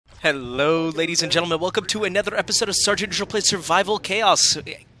Hello, ladies and gentlemen. Welcome to another episode of Sergeant Neutral Plays Survival Chaos.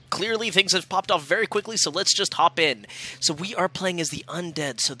 Clearly, things have popped off very quickly, so let's just hop in. So we are playing as the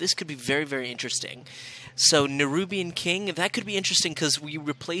Undead, so this could be very, very interesting. So Nerubian King, that could be interesting because we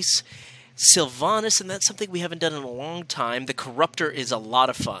replace Sylvanas, and that's something we haven't done in a long time. The Corruptor is a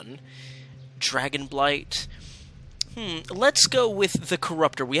lot of fun. Dragon Blight. Let's go with the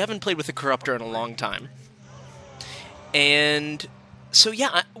Corruptor. We haven't played with the Corruptor in a long time. And so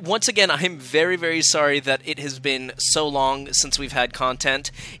yeah, once again, I'm very, very sorry that it has been so long since we've had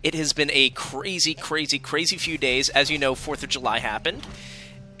content. It has been a crazy, crazy, crazy few days. As you know, 4th of July happened.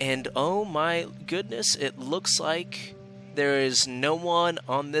 And oh my goodness, it looks like there is no one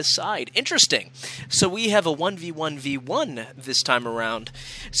on this side. Interesting. So we have a 1v1v1 this time around.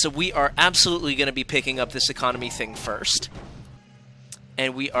 So we are absolutely going to be picking up this economy thing first.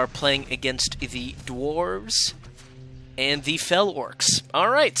 And we are playing against the Dwarves and the Fell Orcs.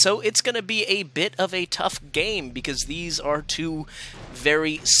 Alright, so it's going to be a bit of a tough game because these are two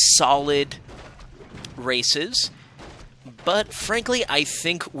very solid races. But frankly, I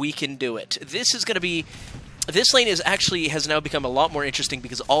think we can do it. This is going to be... This lane has now become a lot more interesting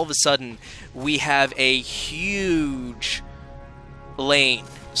because all of a sudden we have a huge lane.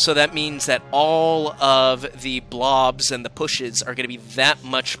 So that means that all of the blobs and the pushes are going to be that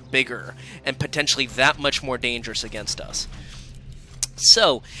much bigger and potentially that much more dangerous against us.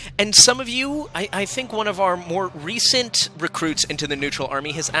 So, and some of you, I think one of our more recent recruits into the neutral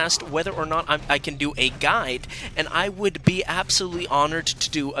army has asked whether or not I can do a guide, and I would be absolutely honored to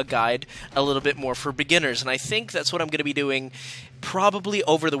do a guide a little bit more for beginners, and I think that's what I'm going to be doing probably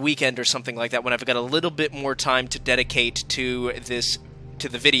over the weekend or something like that when I've got a little bit more time to dedicate to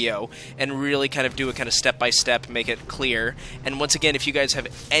the video and really kind of do a kind of step-by-step, make it clear. And once again, if you guys have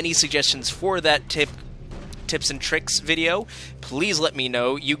any suggestions for that tips and tricks video, please let me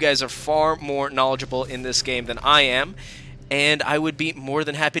know. You guys are far more knowledgeable in this game than I am, and I would be more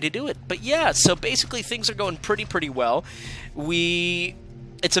than happy to do it. But yeah, so basically things are going pretty well.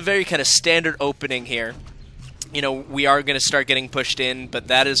 It's a very kind of standard opening here. You know, we are going to start getting pushed in, but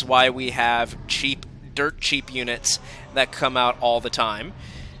that is why we have dirt cheap units that come out all the time.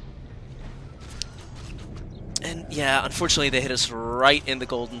 And yeah, unfortunately they hit us right in the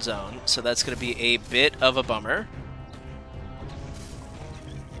golden zone, so that's going to be a bit of a bummer.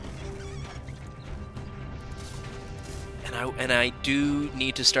 And I do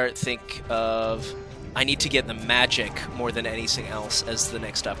need to start think of... I need to get the magic more than anything else as the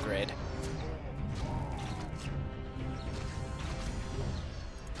next upgrade.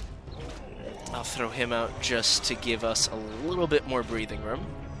 I'll throw him out just to give us a little bit more breathing room.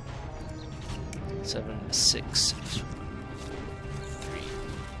 7, 6, 3,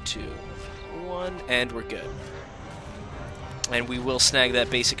 2, 1, and we're good. And we will snag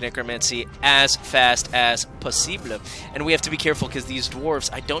that basic necromancy as fast as possible. And we have to be careful because these dwarves,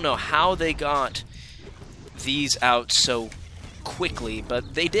 I don't know how they got these out so quickly,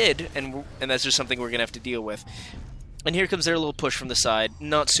 but they did, and that's just something we're going to have to deal with. And here comes their little push from the side.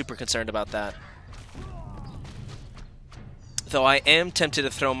 Not super concerned about that. Though I am tempted to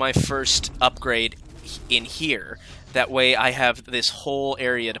throw my first upgrade in here. That way I have this whole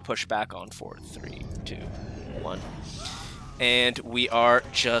area to push back on for. 3, 2, 1. And we are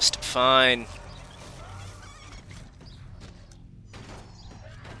just fine.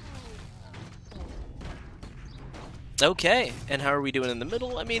 Okay, and how are we doing in the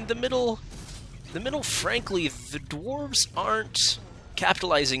middle? I mean, the middle, frankly, the dwarves aren't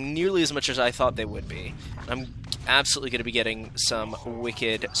capitalizing nearly as much as I thought they would be. I'm absolutely going to be getting some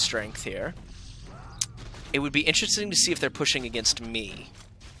wicked strength here. It would be interesting to see if they're pushing against me.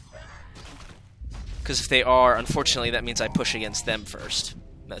 Because if they are, unfortunately, that means I push against them first.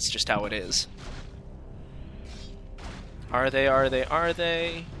 That's just how it is. Are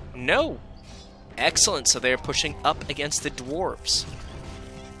they? No! Excellent, so they're pushing up against the dwarves.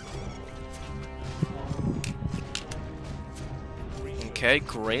 Okay,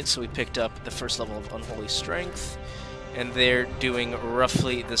 great, so we picked up the first level of Unholy Strength, and they're doing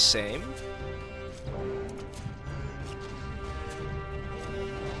roughly the same.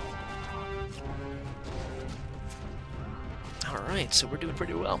 Alright, so we're doing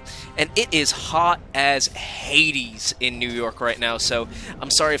pretty well. And it is hot as Hades in New York right now, so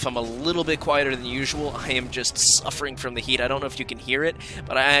I'm sorry if I'm a little bit quieter than usual. I am just suffering from the heat. I don't know if you can hear it,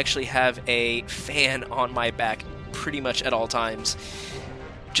 but I actually have a fan on my back pretty much at all times.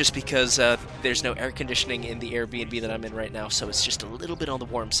 Just because there's no air conditioning in the Airbnb that I'm in right now, so it's just a little bit on the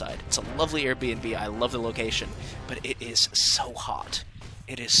warm side. It's a lovely Airbnb. I love the location, but it is so hot.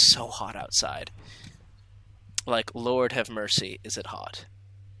 It is so hot outside. Like, Lord have mercy, is it hot.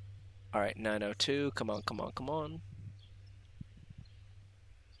 Alright, 902. Come on, come on, come on.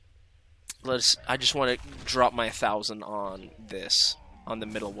 I just want to drop my 1,000 on this, on the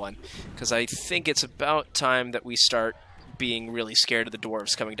middle one, because I think it's about time that we start being really scared of the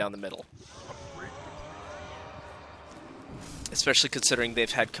dwarves coming down the middle. Especially considering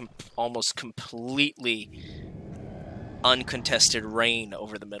they've had almost completely uncontested reign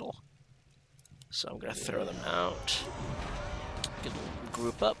over the middle. So I'm going to throw them out.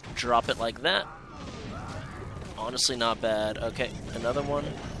 Group up, drop it like that. Honestly, not bad. Okay, another one.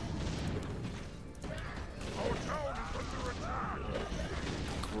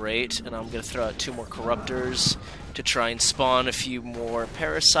 Great, and I'm going to throw out 2 more Corruptors to try and spawn a few more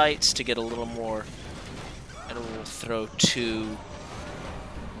Parasites to get a little more. And we'll throw 2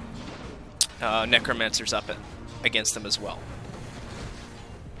 Necromancers up against them as well.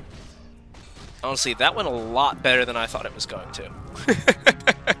 Honestly, that went a lot better than I thought it was going to.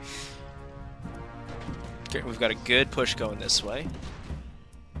 Okay, we've got a good push going this way.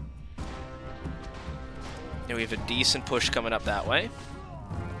 And we have a decent push coming up that way.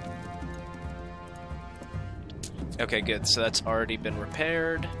 Okay, good. So that's already been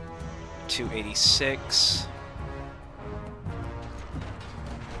repaired. 286.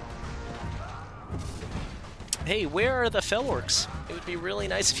 Hey, where are the Fell Orcs? It would be really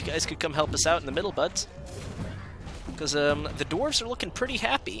nice if you guys could come help us out in the middle, buds. Because the dwarves are looking pretty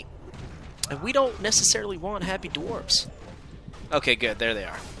happy. And we don't necessarily want happy dwarves. Okay, good. There they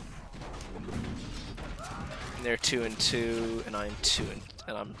are. And they're 2 and 2, and I'm 2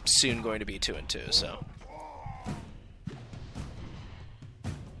 and I'm soon going to be 2 and 2, so.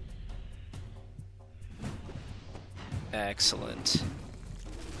 Excellent.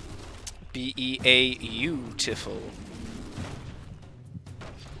 Beautiful.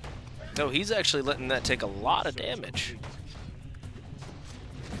 Oh, he's actually letting that take a lot of damage.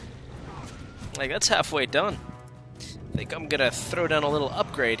 Like, that's halfway done. I think I'm gonna throw down a little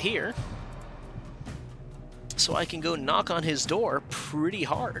upgrade here, so I can go knock on his door pretty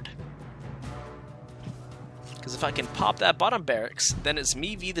hard. Because if I can pop that bottom barracks, then it's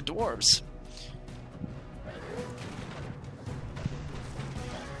me v the dwarves.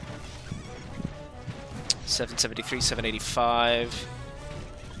 $773, $785,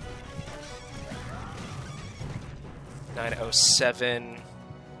 $907,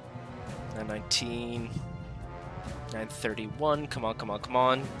 $919, $931. Come on, come on, come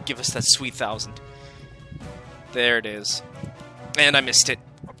on! Give us that sweet 1,000. There it is, and I missed it.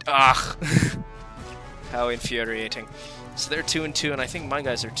 Ah, how infuriating! So they're 2 and 2, and I think my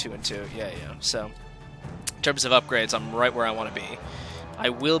guys are 2 and 2. Yeah. So in terms of upgrades, I'm right where I want to be. I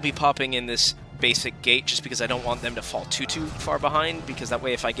will be popping in this basic gate just because I don't want them to fall too far behind, because that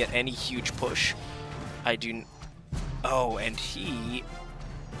way if I get any huge push, I do. Oh, and he.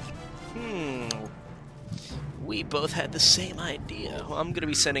 We both had the same idea. Well, I'm going to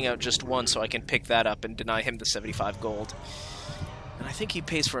be sending out just one so I can pick that up and deny him the 75 gold. And I think he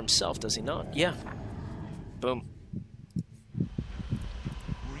pays for himself, does he not? Yeah. Boom.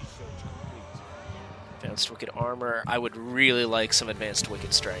 Advanced Wicked Armor. I would really like some Advanced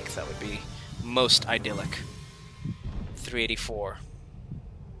Wicked Strength. That would be most idyllic. 384.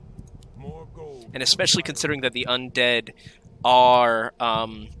 And especially considering that the Undead are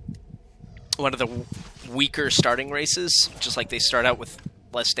one of the weaker starting races, just like they start out with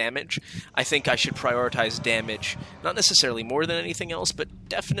less damage, I think I should prioritize damage. Not necessarily more than anything else, but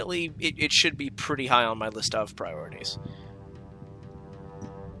definitely it should be pretty high on my list of priorities.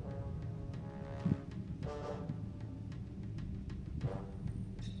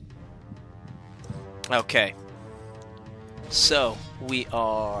 Okay, so we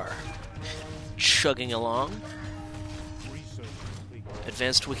are chugging along.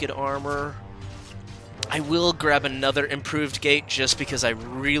 Advanced Wicked Armor. I will grab another improved gate just because I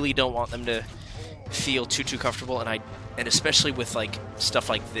really don't want them to feel too comfortable, and especially with like stuff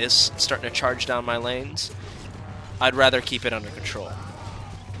like this starting to charge down my lanes, I'd rather keep it under control.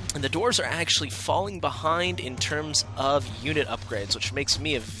 And the dwarves are actually falling behind in terms of unit upgrades, which makes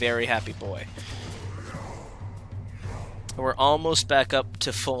me a very happy boy. We're almost back up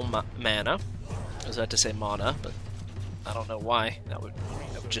to full mana. I was about to say mana, but I don't know why. That would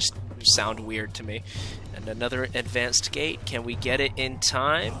just sound weird to me. And another advanced gate. Can we get it in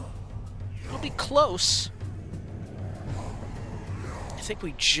time? It'll be close. I think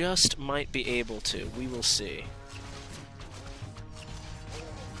we just might be able to. We will see.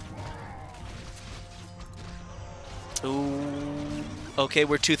 Ooh. Okay,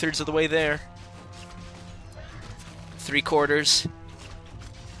 we're 2/3 of the way there. 3/4,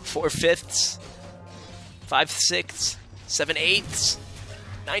 4/5, 5/6, 7/8.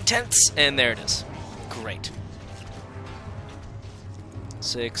 9/10, and there it is. Great.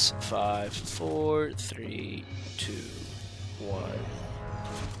 6, 5, 4, 3, 2, 1.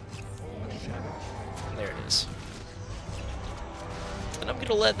 There it is. And I'm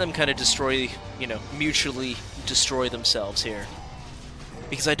gonna let them kind of destroy, you know, mutually destroy themselves here.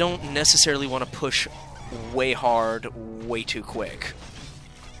 Because I don't necessarily want to push way hard, way too quick.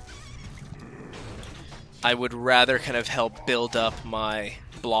 I would rather kind of help build up my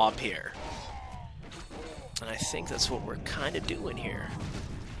blob here. And I think that's what we're kind of doing here.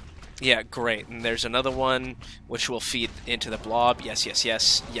 Yeah, great. And there's another one which will feed into the blob. Yes, yes,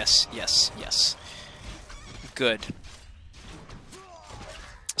 yes, yes, yes, yes. Good.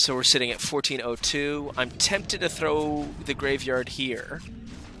 So we're sitting at 1402. I'm tempted to throw the graveyard here.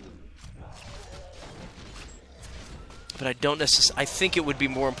 But I don't necessarily... I think it would be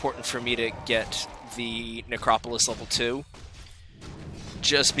more important for me to get the Necropolis level 2.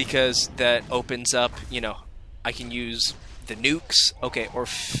 Just because that opens up, you know, I can use the nukes. Okay,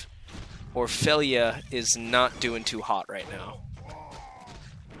 Orphelia is not doing too hot right now.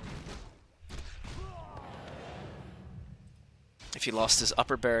 If he lost his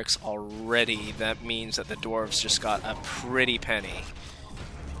upper barracks already, that means that the Dwarves just got a pretty penny.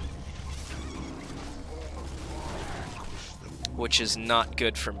 Which is not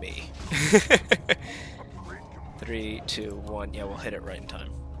good for me. 3, 2, 1. Yeah, we'll hit it right in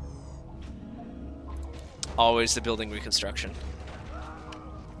time. Always the building reconstruction.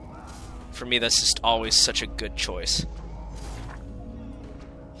 For me, that's just always such a good choice.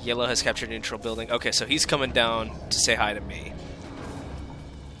 Yellow has captured neutral building. Okay, so he's coming down to say hi to me.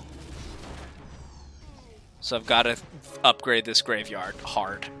 So I've got to upgrade this graveyard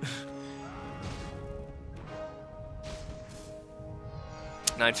hard.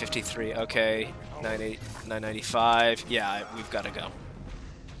 953, okay. 995. Yeah, we've got to go.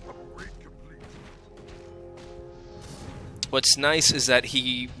 What's nice is that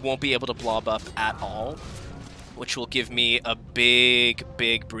he won't be able to blob up at all, which will give me a big,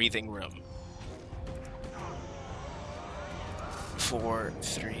 big breathing room. 4,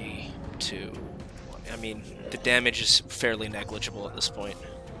 3, 2, 1. I mean, the damage is fairly negligible at this point.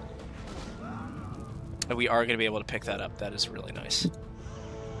 And we are going to be able to pick that up. That is really nice.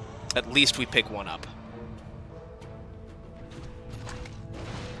 At least we pick one up.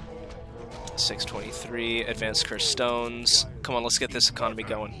 623, advanced cursed stones. Come on, let's get this economy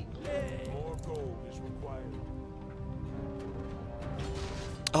going.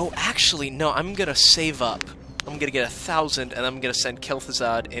 Oh, actually, no, I'm gonna save up. I'm gonna get 1,000, and I'm gonna send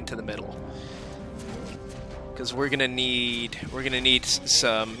Kel'Thuzad into the middle. Because we're gonna need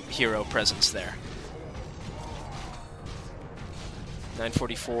some hero presence there.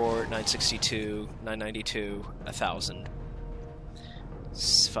 944, 962, 992, 1,000.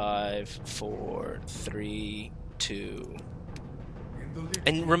 5, 4, 3, 2.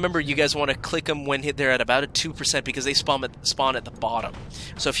 And remember, you guys want to click them when they're at about a 2% because they spawn at the bottom.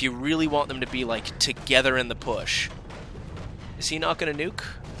 So if you really want them to be like together in the push. Is he not going to nuke?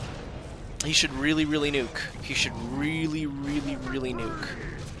 He should really, really nuke. He should really, really, really nuke.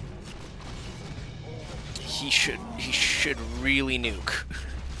 He should really nuke.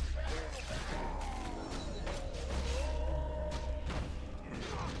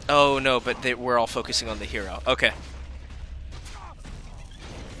 Oh no, but we're all focusing on the hero. Okay.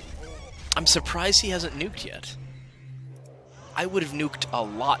 I'm surprised he hasn't nuked yet. I would have nuked a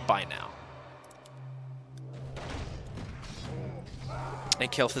lot by now. And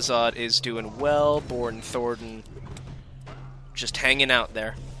Kel'Thuzad is doing well. Born Thornton just hanging out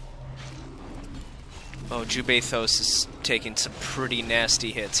there. Oh, Jubathos is taking some pretty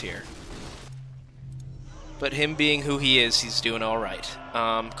nasty hits here. But him being who he is, he's doing alright.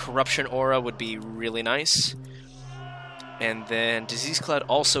 Corruption Aura would be really nice. And then Disease Cloud,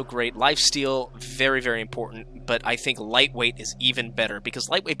 also great. Lifesteal, very, very important. But I think Lightweight is even better, because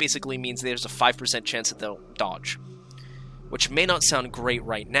Lightweight basically means there's a 5% chance that they'll dodge. Which may not sound great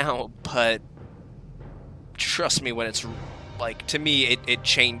right now, but trust me when it's, like, to me, it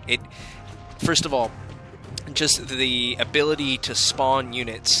changed. First of all, just the ability to spawn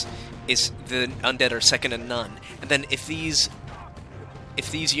units is the Undead are second to none. And then if these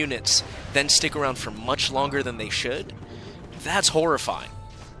units then stick around for much longer than they should, that's horrifying.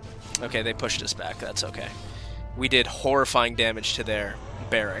 Okay, they pushed us back. That's okay. We did horrifying damage to their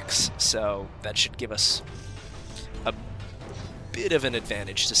barracks, so that should give us a bit of an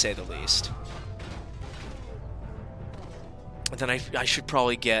advantage, to say the least. And then I should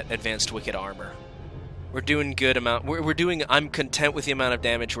probably get advanced wicked armor. We're doing good amount. We're doing. I'm content with the amount of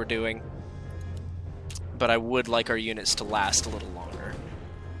damage we're doing, but I would like our units to last a little longer.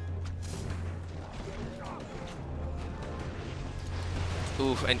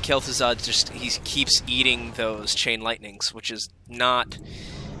 Ooh, and Kel'Thuzad he keeps eating those chain lightnings, which is not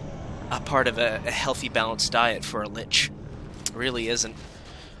a part of a healthy, balanced diet for a lich. It really isn't.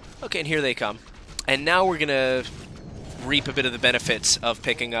 Okay, and here they come. And now we're gonna reap a bit of the benefits of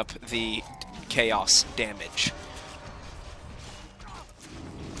picking up the chaos damage.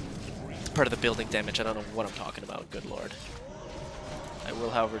 Part of the building damage. I don't know what I'm talking about, good lord. I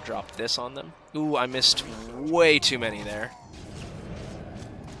will, however, drop this on them. Ooh, I missed way too many there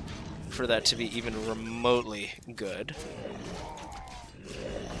for that to be even remotely good.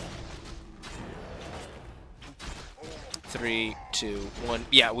 Three, two, one.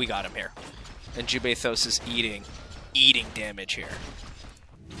 Yeah, we got him here. And Jubathos is eating damage here.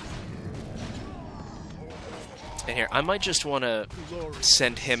 And here, I might just want to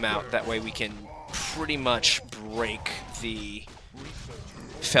send him out. That way we can pretty much break the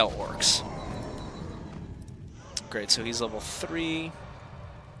Fel Orcs. Great, so he's level 3.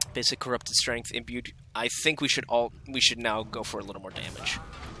 Basic Corrupted Strength, Imbued. I think we should now go for a little more damage.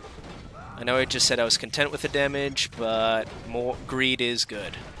 I know I just said I was content with the damage, but more greed is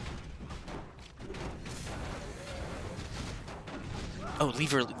good. Oh,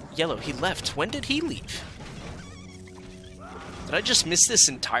 Lever Yellow, he left. When did he leave? Did I just miss this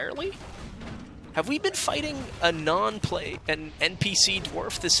entirely? Have we been fighting an NPC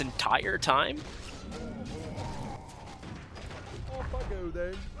dwarf this entire time? Off I go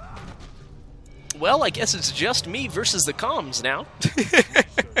then. Well, I guess it's just me versus the comms now.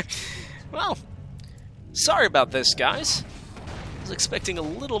 Well, sorry about this, guys. I was expecting a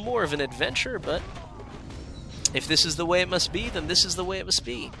little more of an adventure, but if this is the way it must be, then this is the way it must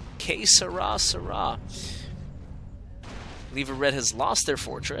be. Que sera, sera. Lever Red has lost their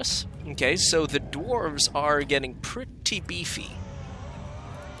fortress. Okay, so the dwarves are getting pretty beefy.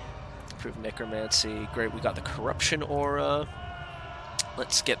 Improved necromancy. Great, we got the corruption aura.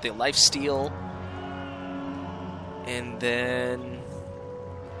 Let's get the lifesteal. And then...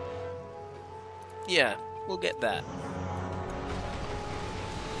 yeah, we'll get that.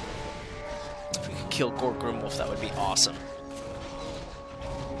 If we could kill Gorg Grimwolf, that would be awesome.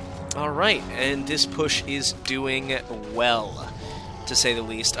 Alright, and this push is doing well, to say the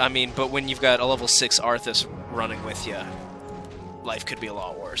least. I mean, but when you've got a level 6 Arthas running with you, life could be a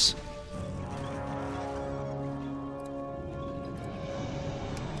lot worse.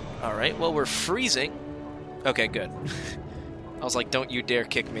 Alright, well, we're freezing. Okay, good. I was like, don't you dare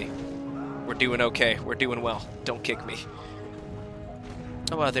kick me. We're doing okay. We're doing well. Don't kick me.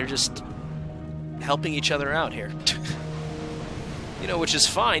 Oh, wow, they're just helping each other out here. You know, which is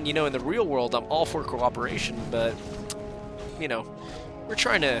fine. You know, in the real world, I'm all for cooperation, but, you know, we're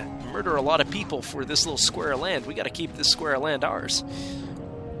trying to murder a lot of people for this little square of land. We got to keep this square of land ours.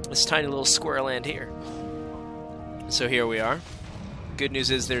 This tiny little square of land here. So here we are. Good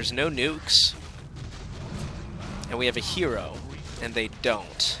news is there's no nukes. And we have a hero, and they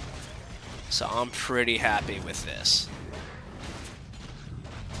don't. So I'm pretty happy with this.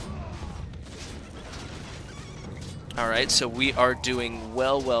 Alright, so we are doing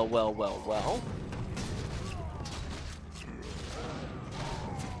well.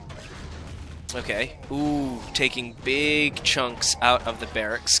 Okay. Ooh, taking big chunks out of the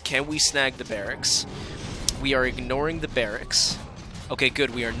barracks. Can we snag the barracks? We are ignoring the barracks. Okay,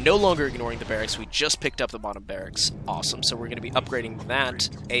 good. We are no longer ignoring the barracks. We just picked up the bottom barracks. Awesome. So we're going to be upgrading that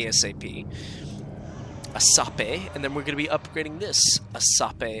ASAP. Asape. And then we're going to be upgrading this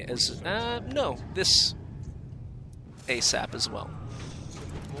Asape as... no. This ASAP as well.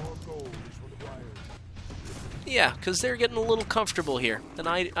 Yeah, because they're getting a little comfortable here. And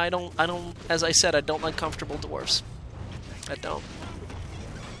I don't, as I said, I don't like comfortable dwarves. I don't.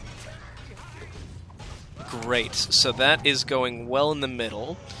 Great, so that is going well in the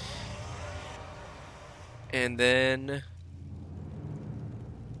middle. And then...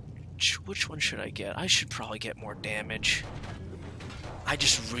 which one should I get? I should probably get more damage. I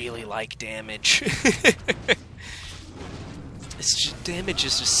just really like damage. Damage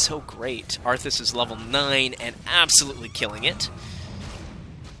is just so great. Arthas is level 9 and absolutely killing it.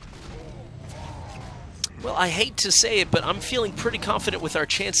 Well, I hate to say it, but I'm feeling pretty confident with our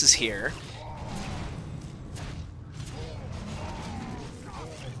chances here.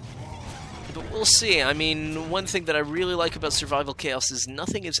 But we'll see. I mean, one thing that I really like about Survival Chaos is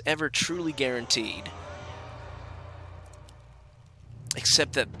nothing is ever truly guaranteed.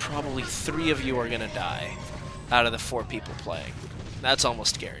 Except that probably 3 of you are going to die out of the 4 people playing. That's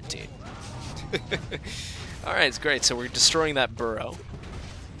almost guaranteed. Alright, it's great. So we're destroying that burrow.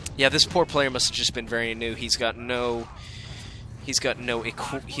 Yeah, this poor player must have just been very new. He's got no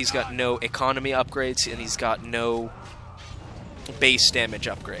economy upgrades, and he's got no base damage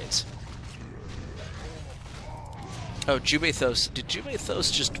upgrades. Oh, Jubathos. Did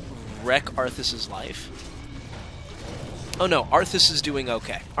Jubathos just wreck Arthas's life? Oh no, Arthas is doing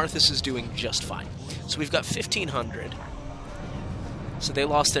okay. Arthas is doing just fine. So we've got 1,500. So they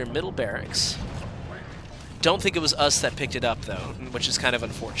lost their middle barracks. Don't think it was us that picked it up, though, which is kind of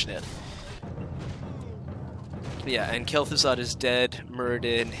unfortunate. Yeah, and Kel'Thuzad is dead.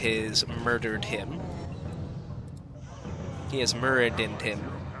 Muradin has murdered him. He has Muradin'd him.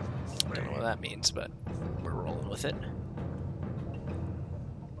 Don't know what that means, but we're rolling with it.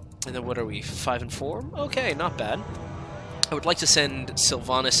 And then what are we, 5 and 4? Okay, not bad. I would like to send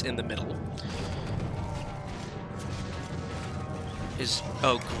Sylvanas in the middle.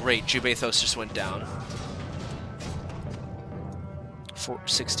 Oh great, Jubathos just went down.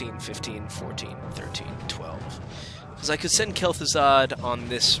 16, 15, 14, 13, 12. Because I could send Kel'Thuzad on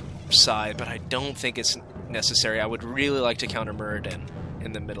this side, but I don't think it's necessary. I would really like to counter Muradin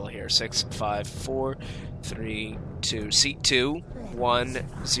in the middle here. 6, 5, 4, 3, 2. Seat 2,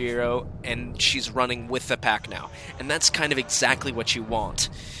 1, 0, and she's running with the pack now. And that's kind of exactly what you want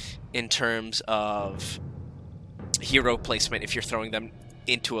in terms of hero placement if you're throwing them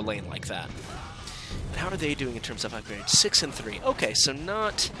into a lane like that. But how are they doing in terms of upgrades? 6 and 3. Okay, so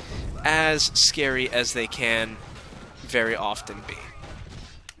not as scary as they can very often be.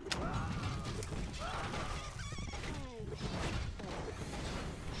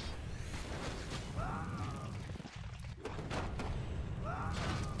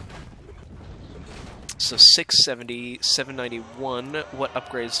 So 670, 791. What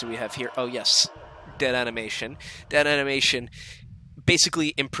upgrades do we have here? Oh yes, Dead Animation. Dead Animation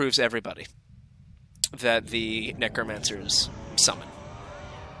basically improves everybody that the Necromancers summon.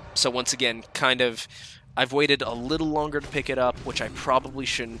 So once again, kind of, I've waited a little longer to pick it up, which I probably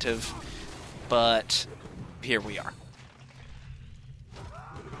shouldn't have, but here we are.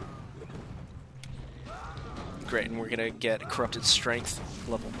 Great, and we're going to get Corrupted Strength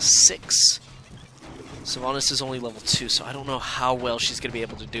level 6. Sylvanas is only level 2, so I don't know how well she's going to be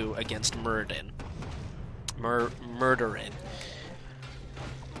able to do against Muradin. Murderin.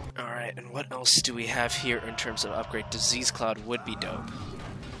 Alright, and what else do we have here in terms of upgrade? Disease Cloud would be dope.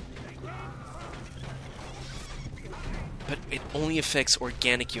 But it only affects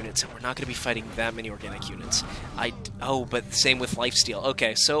organic units, and we're not going to be fighting that many organic units. Oh, but same with Lifesteal.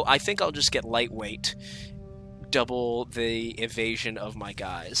 Okay, so I think I'll just get Lightweight. Double the evasion of my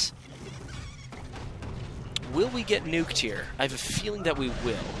guys. Will we get nuked here? I have a feeling that we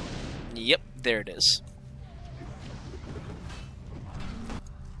will. Yep, there it is.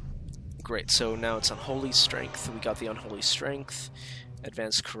 Great, so now it's Unholy Strength. We got the Unholy Strength.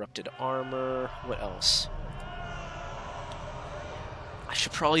 Advanced Corrupted Armor. What else? I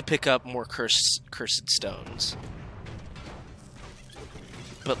should probably pick up more Cursed Stones.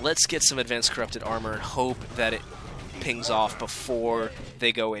 But let's get some Advanced Corrupted Armor and hope that it pings off before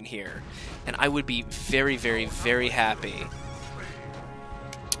they go in here. And I would be very, very, very happy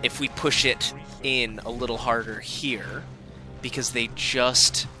if we push it in a little harder here, because they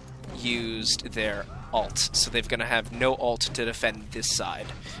just used their ult, so they're going to have no ult to defend this side,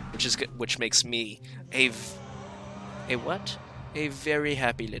 which makes me a what? A very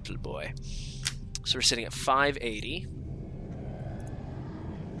happy little boy. So we're sitting at 580.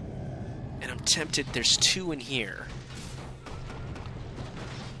 And I'm tempted, there's 2 in here.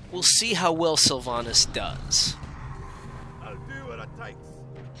 We'll see how well Sylvanas does. I'll do what it takes.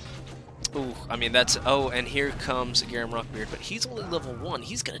 Ooh, I mean that's... Oh, and here comes Garam Rockbeard, but he's only level 1.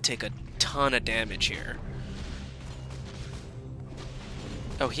 He's going to take a ton of damage here.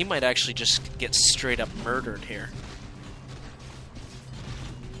 Oh, he might actually just get straight up murdered here.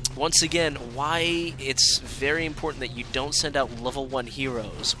 Once again, why it's very important that you don't send out level 1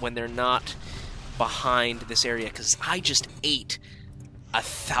 heroes when they're not behind this area, because I just ate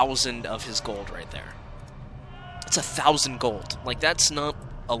 1,000 of his gold right there. It's 1,000 gold. Like, that's not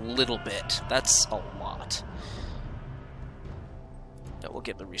a little bit. That's a lot. Now we'll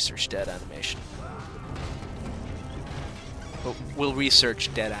get the research dead animation. Oh, we'll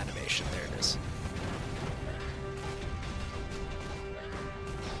research dead animation. There it is.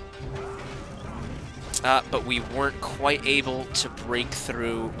 But we weren't quite able to break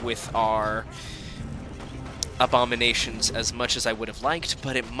through with our abominations as much as I would have liked,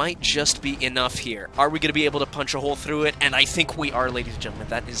 but it might just be enough here. Are we going to be able to punch a hole through it? And I think we are, ladies and gentlemen.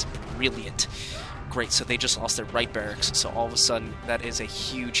 That is brilliant. Great, so they just lost their right barracks, so all of a sudden that is a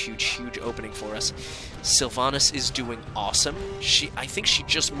huge, huge, huge opening for us. Sylvanas is doing awesome. I think she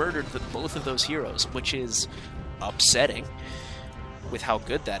just murdered both of those heroes, which is upsetting with how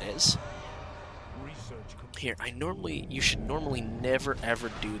good that is. Here, you should normally never ever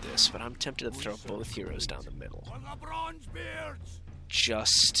do this, but I'm tempted to throw both heroes down the middle.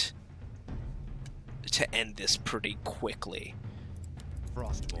 Just to end this pretty quickly.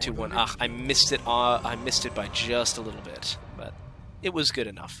 2-1. Ah, I missed it by just a little bit, but it was good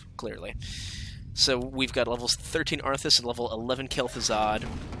enough, clearly. So we've got levels 13 Arthas and level 11 Kel'Thuzad,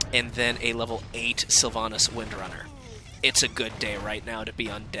 and then a level 8 Sylvanas Windrunner. It's a good day right now to be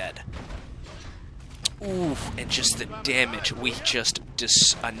undead. Ooh, and just the damage. We just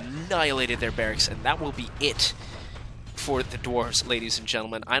annihilated their barracks, and that will be it for the Dwarves, ladies and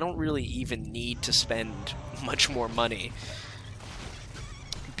gentlemen. I don't really even need to spend much more money,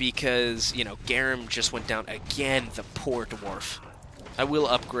 because, you know, Garum just went down again, the poor dwarf. I will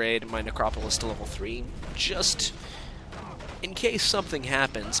upgrade my Necropolis to level 3, just in case something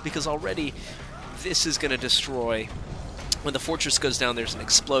happens, because already this is going to destroy... When the fortress goes down, there's an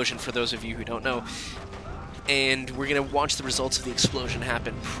explosion, for those of you who don't know, and we're going to watch the results of the explosion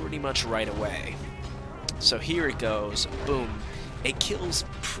happen pretty much right away. So here it goes, boom. It kills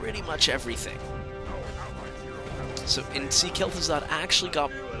pretty much everything. So, and see, Kel'Thuzad actually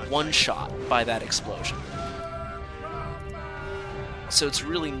got one shot by that explosion. So it's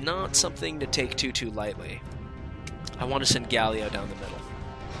really not something to take too lightly. I want to send Galio down the middle.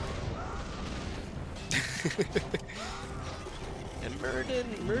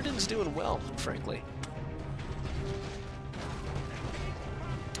 And Murden's doing well, frankly.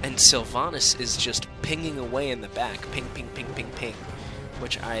 And Sylvanas is just pinging away in the back. Ping, ping, ping, ping, ping.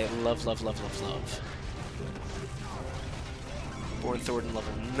 Which I love, love, love, love, love. Born Thornton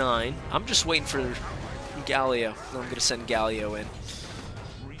level 9. I'm just waiting for Galio. I'm going to send Galio in.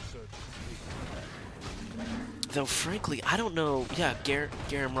 Though, frankly, I don't know... Yeah,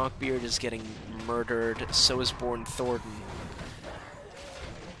 Garum Rockbeard is getting murdered. So is Born Thornton.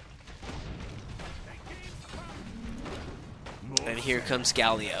 And here comes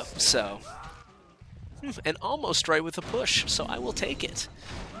Galio. So... and almost right with a push, so I will take it.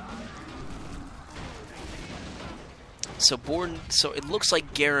 So it looks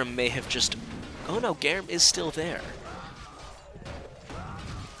like Garum may have just... Oh no, Garum is still there.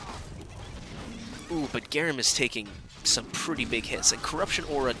 Ooh, but Garum is taking some pretty big hits, and Corruption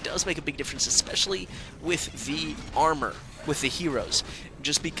Aura does make a big difference, especially with the armor, with the heroes.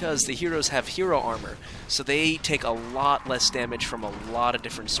 Just because the heroes have hero armor, so they take a lot less damage from a lot of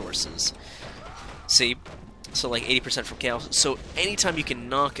different sources. See? So like 80% from Chaos. So anytime you can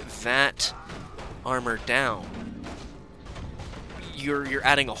knock that armor down, you're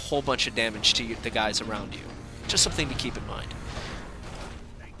adding a whole bunch of damage to the guys around you. Just something to keep in mind.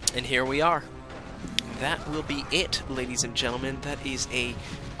 And here we are. That will be it, ladies and gentlemen. That is a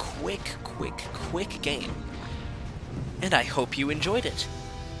quick game. And I hope you enjoyed it.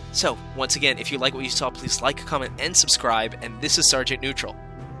 So, once again, if you like what you saw, please like, comment, and subscribe. And this is Sergeant Neutral,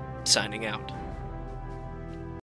 signing out.